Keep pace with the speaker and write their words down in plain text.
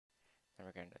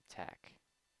we're going to attack.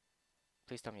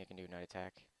 Please tell me you can do night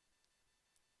attack.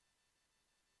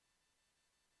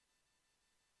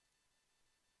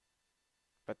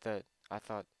 But I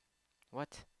thought,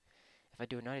 what? If I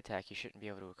do a night attack, you shouldn't be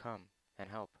able to come and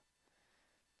help.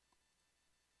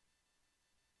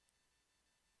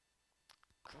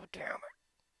 God damn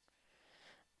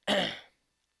it.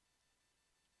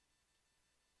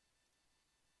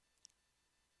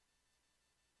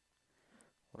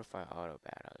 What if I auto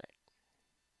battle it?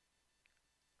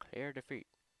 Clear defeat.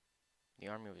 The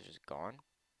army was just gone?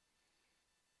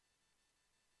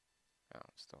 Oh,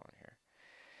 it's still on here.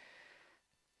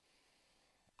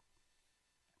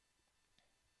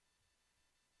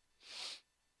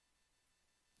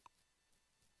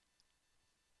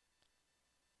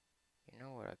 You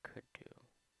know what I could do?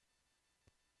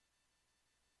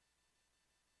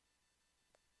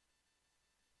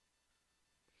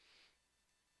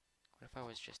 What if I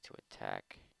was just to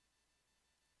attack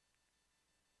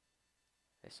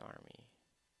this army?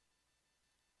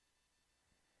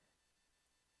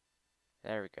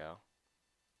 There we go.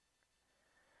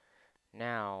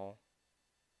 Now,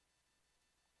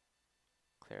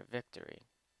 clear victory.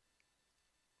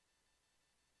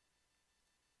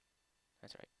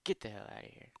 That's right. Get the hell out of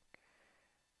here.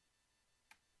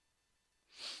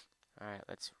 Alright,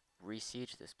 let's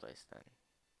re-siege this place then.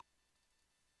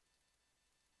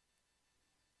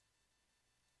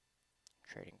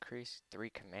 Trade increase. 3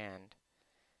 command.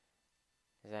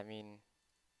 Does that mean...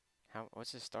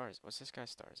 what's his stars? What's this guy's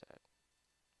stars at?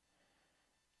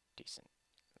 Decent.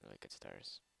 Really good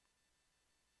stars.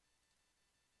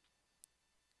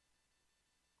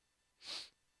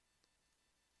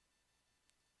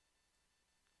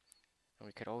 And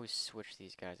we could always switch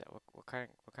these guys out. What kind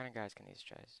of guys can these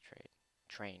guys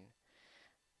train?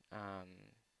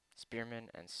 Spearmen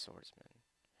and swordsmen.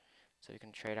 So we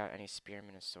can trade out any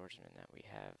spearmen and swordsmen that we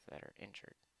have that are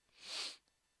injured.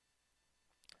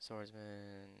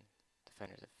 Swordsmen,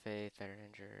 defenders of faith that are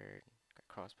injured, got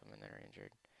crossbowmen that are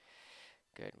injured.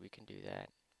 Good, we can do that.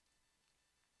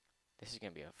 This is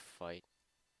gonna be a fight.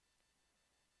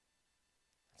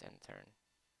 Let's end the turn.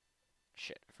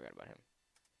 Shit, I forgot about him.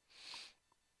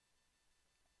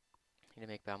 Need to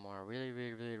make Balmora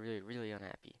really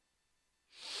unhappy.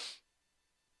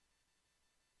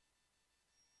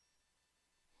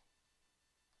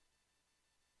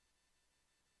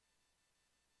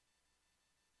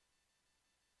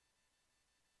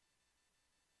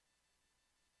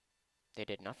 They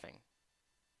did nothing.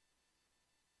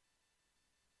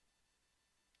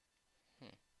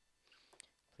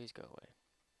 Please go away.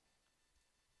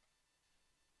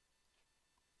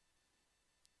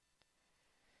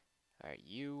 Alright,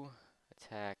 you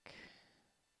attack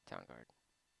Town Guard.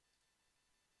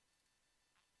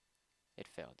 It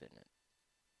failed, didn't it?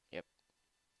 Yep.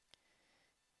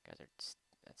 Guys are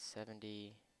at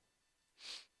 70.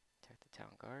 Attack the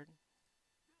Town Guard.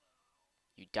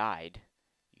 You died.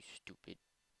 You stupid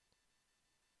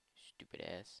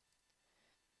ass.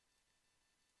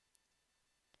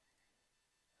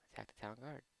 Attack the Town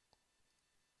Guard.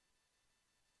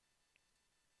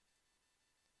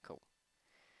 Cool.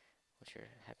 What's your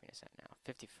happiness at now?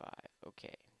 55.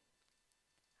 Okay.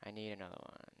 I need another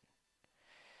one.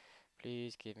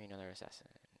 Please give me another assassin.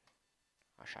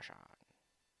 Ashashan.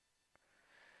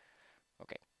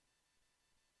 Okay.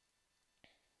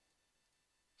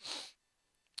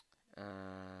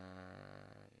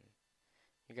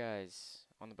 You guys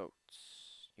on the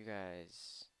boats. You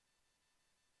guys.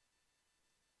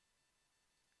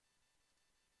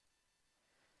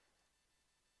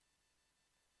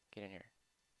 Get in here.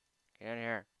 Get in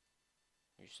here.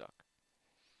 You suck.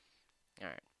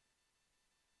 Alright.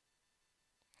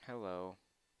 Hello.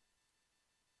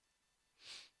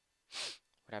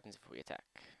 What happens if we attack?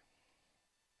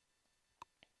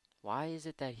 Why is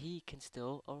it that he can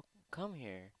still come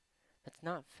here? That's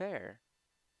not fair.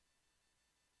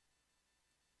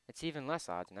 It's even less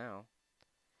odds now.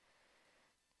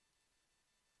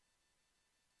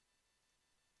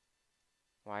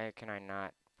 Why can I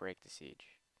not break the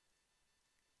siege?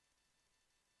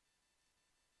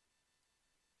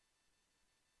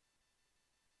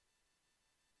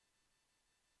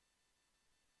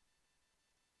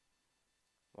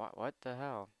 What the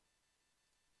hell?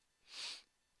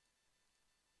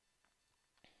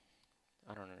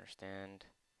 I don't understand.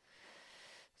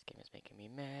 This game is making me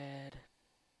mad.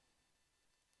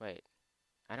 Wait,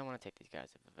 I don't want to take these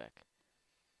guys to Vivek.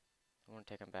 I want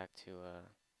to take them back to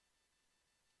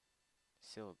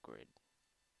Silgrid.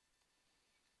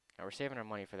 Now we're saving our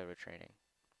money for the retraining.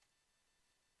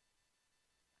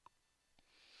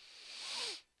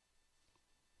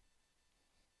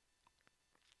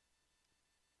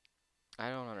 I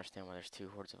don't understand why there's two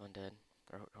hordes of undead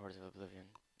or hordes of oblivion.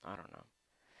 I don't know.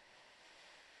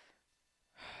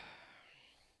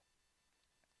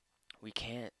 We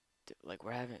can't. Like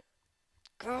we're having.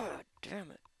 God damn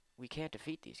it. We can't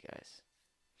defeat these guys.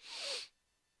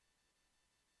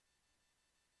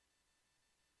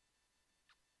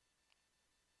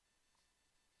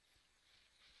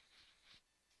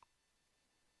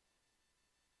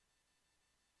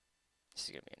 This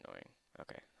is gonna be annoying.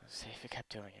 Okay, let's see if it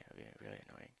kept doing it. It would be really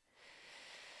annoying.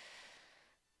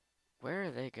 Where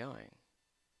are they going?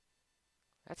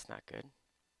 That's not good.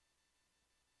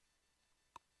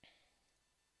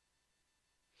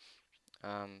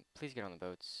 Please get on the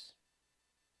boats.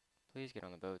 Please get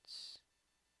on the boats.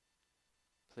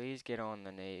 Please get on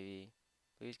the navy.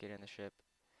 Please get in the ship.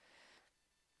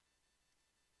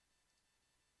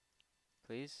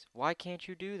 Please? Why can't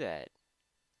you do that?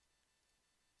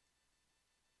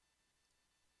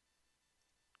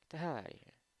 Get the hell out of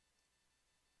here.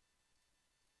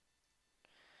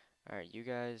 Alright, you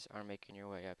guys are making your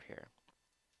way up here.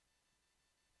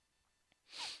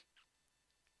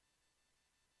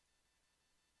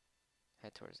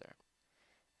 Head towards there.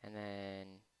 And then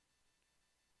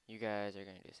you guys are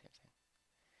gonna do the same thing.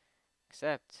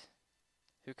 Except,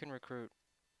 who can recruit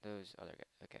those other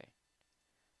guys? Okay.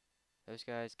 Those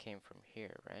guys came from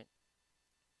here, right?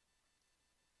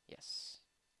 Yes.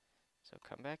 So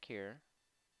come back here.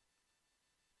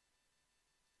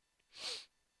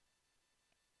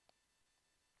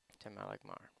 To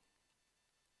Malagmar.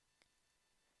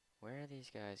 Where are these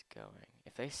guys going?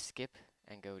 If they skip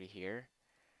and go to here,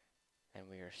 then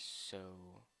we are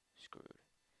so screwed.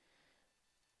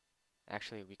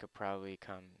 Actually, we could probably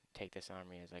come take this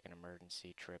army as like an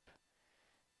emergency trip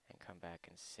and come back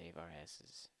and save our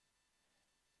asses.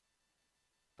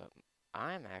 But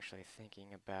I'm actually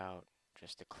thinking about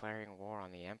just declaring war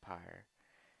on the Empire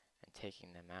and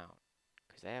taking them out.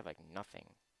 Because they have like nothing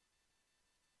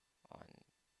on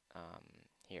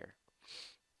here.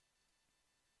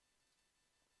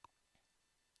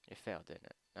 It failed, didn't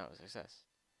it? No, it was a success.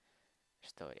 We're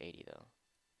still at 80 though.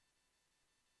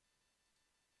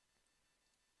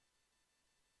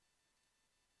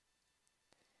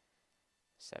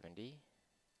 $70.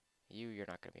 You're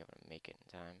not gonna be able to make it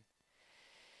in time.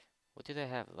 What do they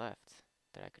have left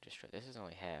that I could destroy? This is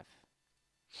only half.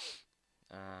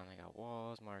 I got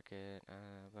walls, market,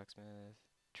 blacksmith,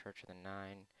 Church of the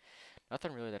Nine.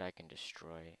 Nothing really that I can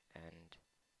destroy and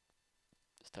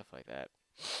stuff like that.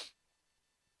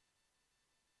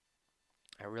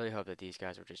 I really hope that these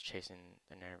guys were just chasing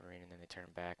the Neverine and then they turn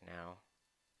back now.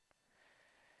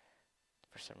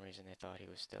 For some reason they thought he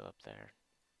was still up there.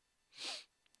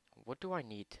 What do I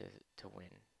need to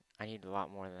win? I need a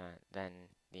lot more than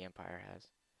the Empire has.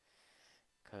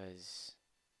 'Cause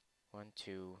 1,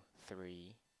 2,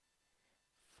 3,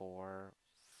 4,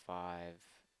 5,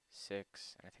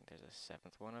 6, and I think there's a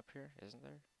 7th one up here, isn't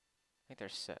there? I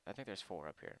think there's 4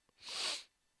 up here.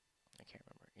 I can't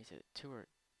remember. Is it 2 or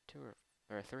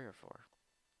 3 or 4?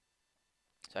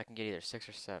 So I can get either 6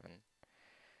 or 7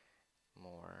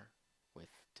 more with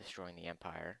destroying the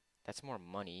Empire. That's more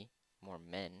money, more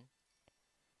men.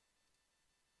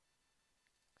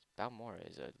 Balmora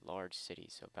is a large city,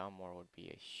 so Balmora would be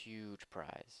a huge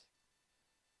prize.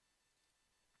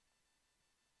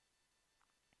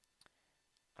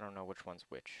 I don't know which one's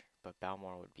which, but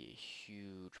Balmora would be a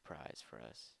huge prize for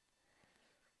us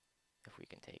if we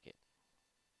can take it.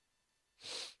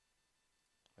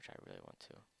 Which I really want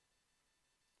to.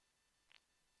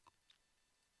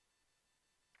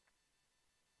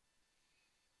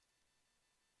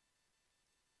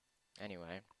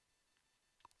 Anyway,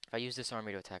 if I use this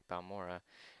army to attack Balmora,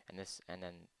 and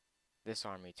then this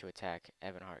army to attack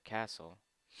Evanhart Castle,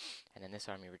 and then this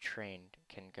army retrained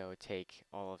can go take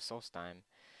all of Solstheim,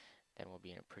 then we'll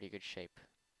be in a pretty good shape.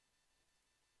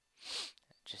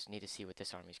 Just need to see what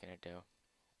this army's gonna do.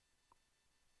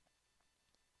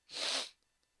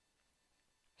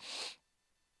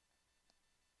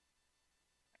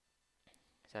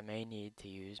 So I may need to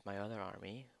use my other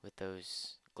army with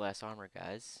those glass armor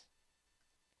guys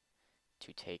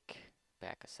to take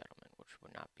back a settlement, which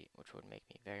would make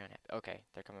me very unhappy. Okay,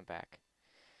 they're coming back.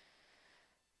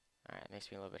 Alright, it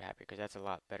makes me a little bit happy because that's a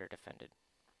lot better defended.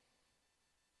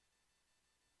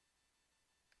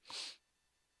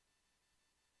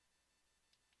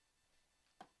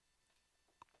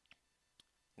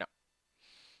 No.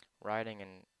 Riding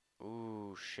and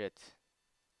ooh shit.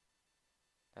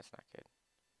 That's not good.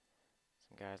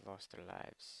 Some guys lost their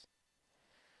lives.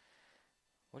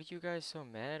 What are you guys so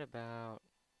mad about?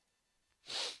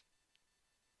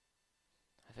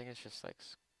 I think it's just like,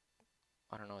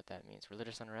 I don't know what that means.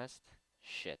 Religious unrest?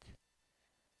 Shit.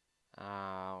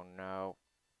 Oh no.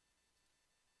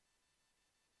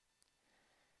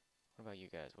 What about you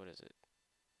guys? What is it?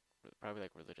 Probably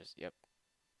like religious. Yep.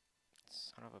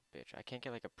 Son of a bitch. I can't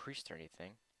get like a priest or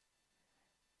anything.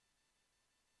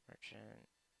 Merchant.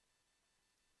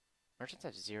 Merchants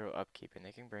have 0 upkeep and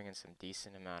they can bring in some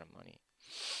decent amount of money.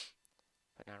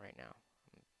 But not right now.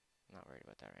 I'm not worried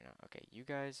about that right now. Okay, you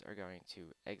guys are going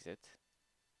to exit.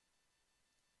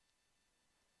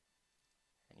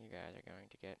 And you guys are going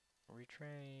to get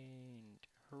retrained.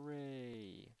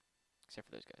 Hooray! Except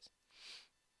for those guys.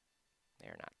 They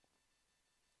are not.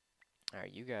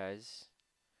 Alright, you guys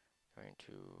are going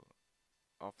to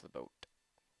off the boat.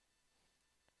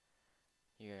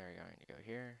 You are going to go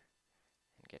here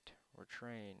and get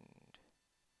retrained.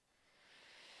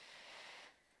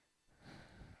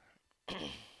 And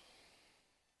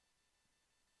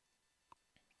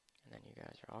then you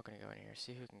guys are all going to go in here,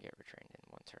 see who can get retrained in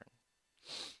 1 turn.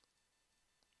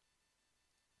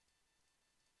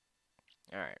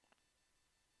 Alright.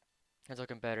 It's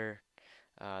looking better.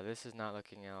 This is not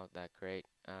looking out that great.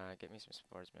 Get me some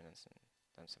sportsmen and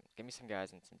give me some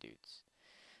guys and some dudes.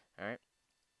 Alright.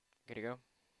 Good to go?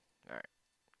 Alright.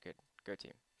 Good. Go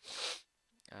team.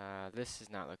 This is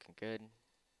not looking good,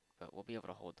 but we'll be able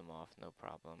to hold them off, no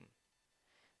problem.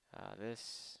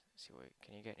 Let's see what,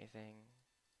 can you get anything?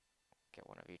 Get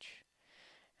 1 of each.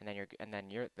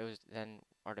 Then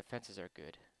our defenses are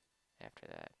good after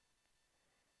that.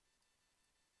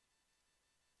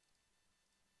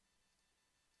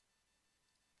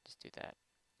 Just do that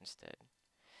instead.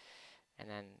 And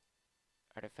then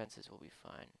our defenses will be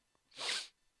fine.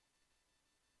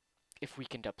 If we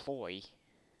can deploy.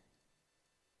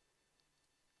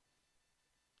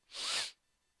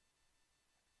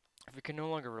 If we can no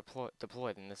longer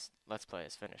deploy, then this Let's Play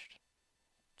is finished.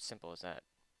 Simple as that.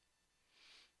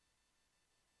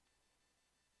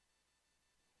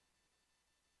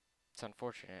 It's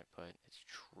unfortunate, but it's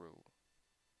true.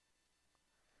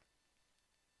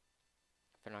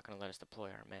 They're not going to let us deploy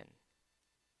our men,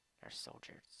 our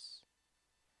soldiers.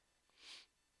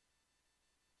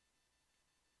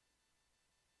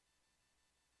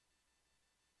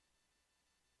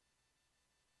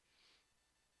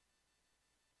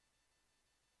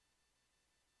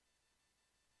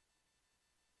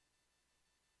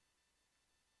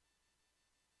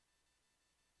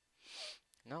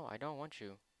 No, I don't want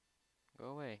you. Go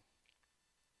away.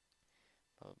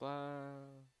 Blah, blah,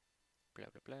 blah, blah,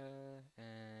 blah, blah,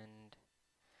 and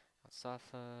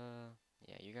Alsafa.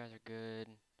 Yeah, you guys are good.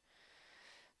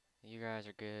 You guys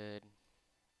are good.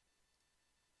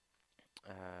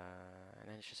 And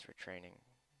then it's just for training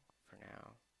for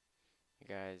now. You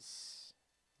guys,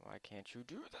 why can't you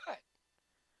do that?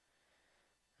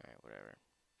 Alright, whatever.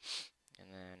 And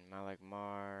then Malik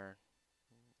Mar,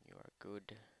 you are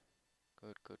good.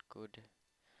 Good, good, good.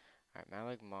 Alright,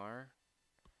 Malik Mar,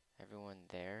 everyone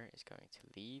there is going to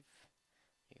leave.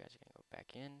 You guys are going to go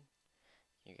back in.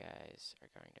 You guys are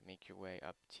going to make your way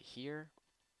up to here.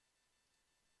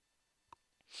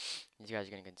 These guys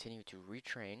are going to continue to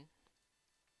retrain.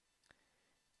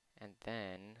 And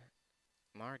then,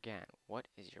 Margan, what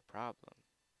is your problem?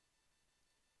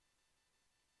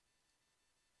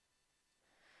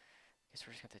 Guess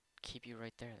we're just going to keep you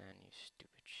right there then, you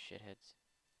stupid shitheads.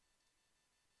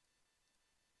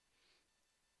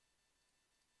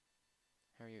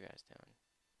 How are you guys doing?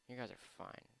 You guys are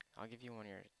fine. I'll give you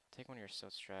take one of your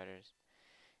Silt Striders.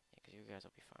 Yeah, because you guys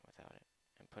will be fine without it.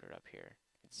 And put it up here.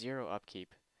 It's 0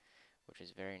 upkeep, which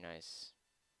is very nice.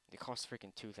 It costs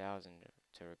freaking 2,000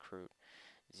 to recruit.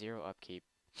 0 upkeep.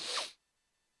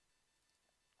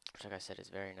 Which, like I said, is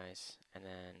very nice. And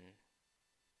then,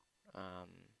 I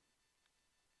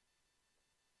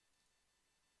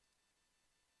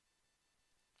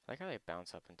like how they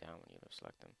bounce up and down when you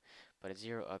select them. But it's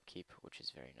 0 upkeep, which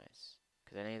is very nice.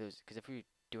 Because if we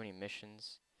do any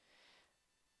missions...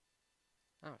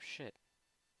 Oh, shit.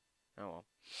 Oh, well.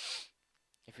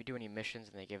 If we do any missions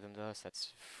and they give them to us,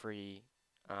 that's free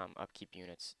upkeep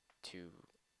units to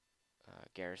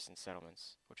garrison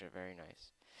settlements, which are very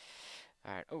nice.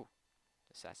 Alright, oh,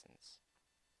 assassins.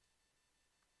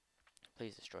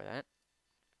 Please destroy that.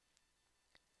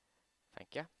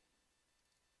 Thank ya.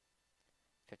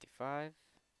 55.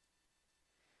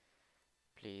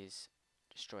 Please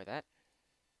destroy that.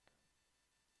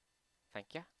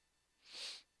 Thank ya.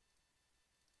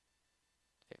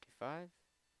 55.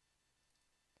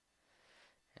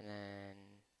 And then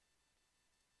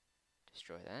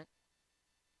destroy that.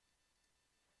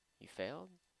 You failed?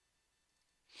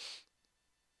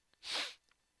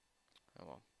 Oh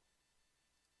well.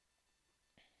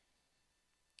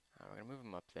 We're gonna move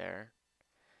them up there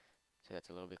to that's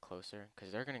a little bit closer,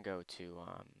 because they're gonna go to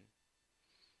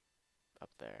up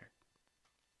there.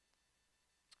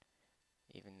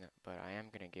 Even though, but I am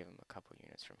gonna give them a couple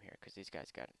units from here, because these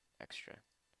guys got extra.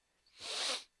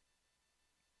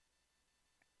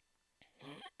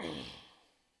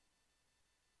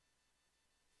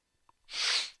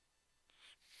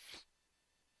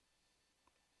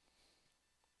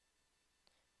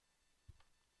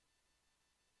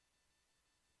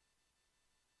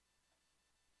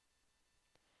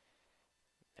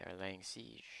 They're laying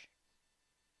siege.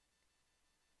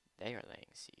 They are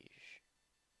laying siege.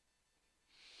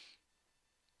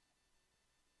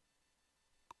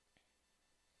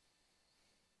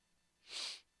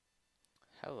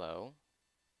 Hello.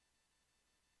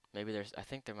 Maybe there's, I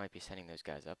think they might be sending those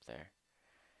guys up there.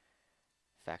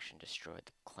 Faction destroyed.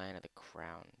 The clan of the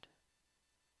crowned.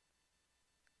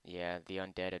 Yeah, the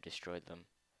undead have destroyed them.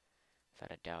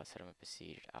 Without a doubt, settlement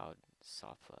besieged. Al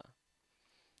Safla.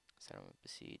 Settlement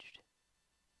besieged.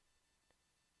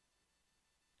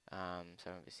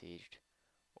 Settlement besieged.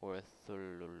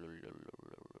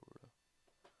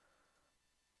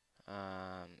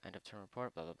 End of term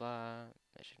report, blah blah blah.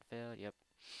 Mission failed, yep.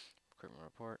 Recruitment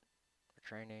report.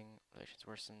 Retraining. Relations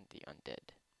worsened. The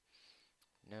undead.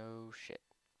 No shit.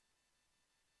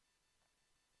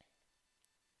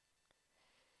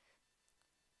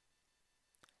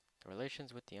 The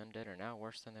relations with the undead are now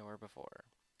worse than they were before.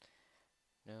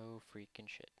 No freaking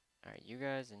shit. Alright, you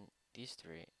guys and these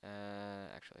three.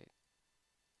 Actually.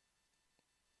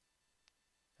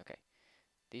 Okay.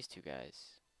 These two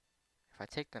guys. If I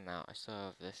take them out, I still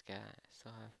have this guy. I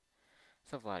still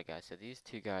have a lot of guys. So these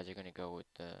two guys are gonna go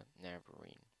with the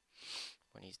Navarine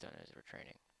when he's done his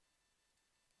retraining.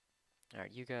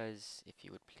 Alright, you guys, if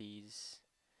you would please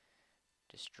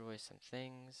destroy some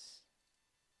things.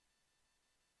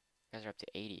 You guys are up to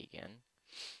 80 again.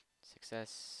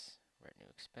 Success.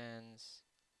 Retinue expands.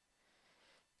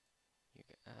 You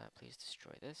please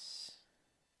destroy this.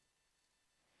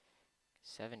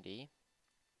 70.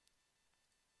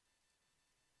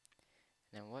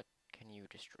 And then what can you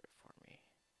destroy for me?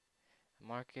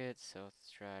 Market, South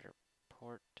Strider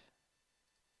Port.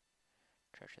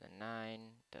 Church of the Nine.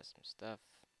 Does some stuff.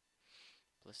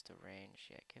 Ballista range.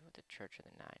 Yeah, give it the Church of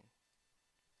the Nine.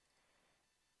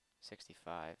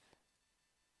 65.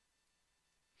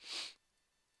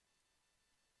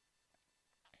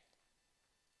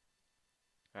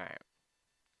 Alright.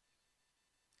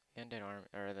 The undead army,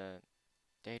 or the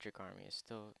Daedric army is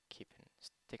still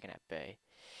sticking at bay,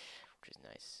 which is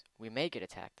nice. We may get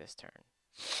attacked this turn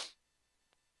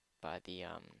by the,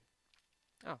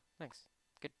 oh, thanks.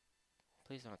 Good.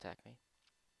 Please don't attack me.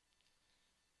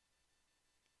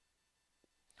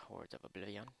 Hordes of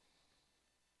Oblivion.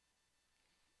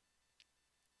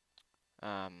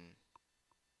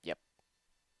 Yep.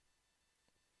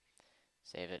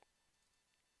 Save it.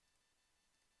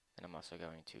 And I'm also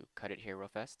going to cut it here real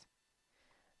fast.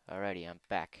 Alrighty, I'm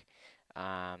back.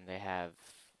 They have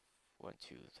 1,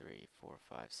 2, 3, 4,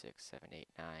 5, 6, 7, 8,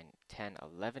 9, 10,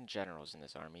 11 generals in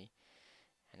this army.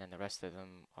 And then the rest of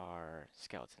them are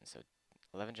skeletons. So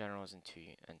 11 generals and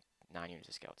 9 units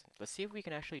of skeletons. Let's see if we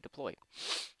can actually deploy.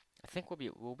 I think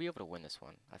we'll be able to win this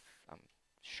one. I'm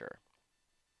sure.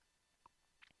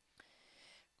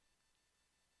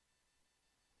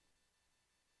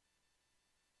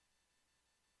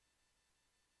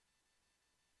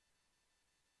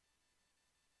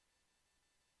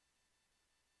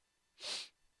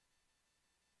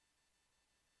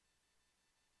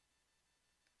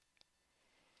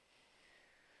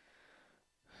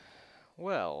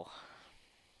 Well,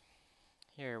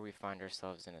 here we find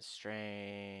ourselves in a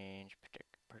strange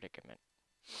predicament.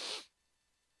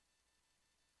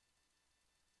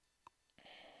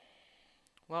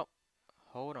 Well,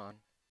 hold on.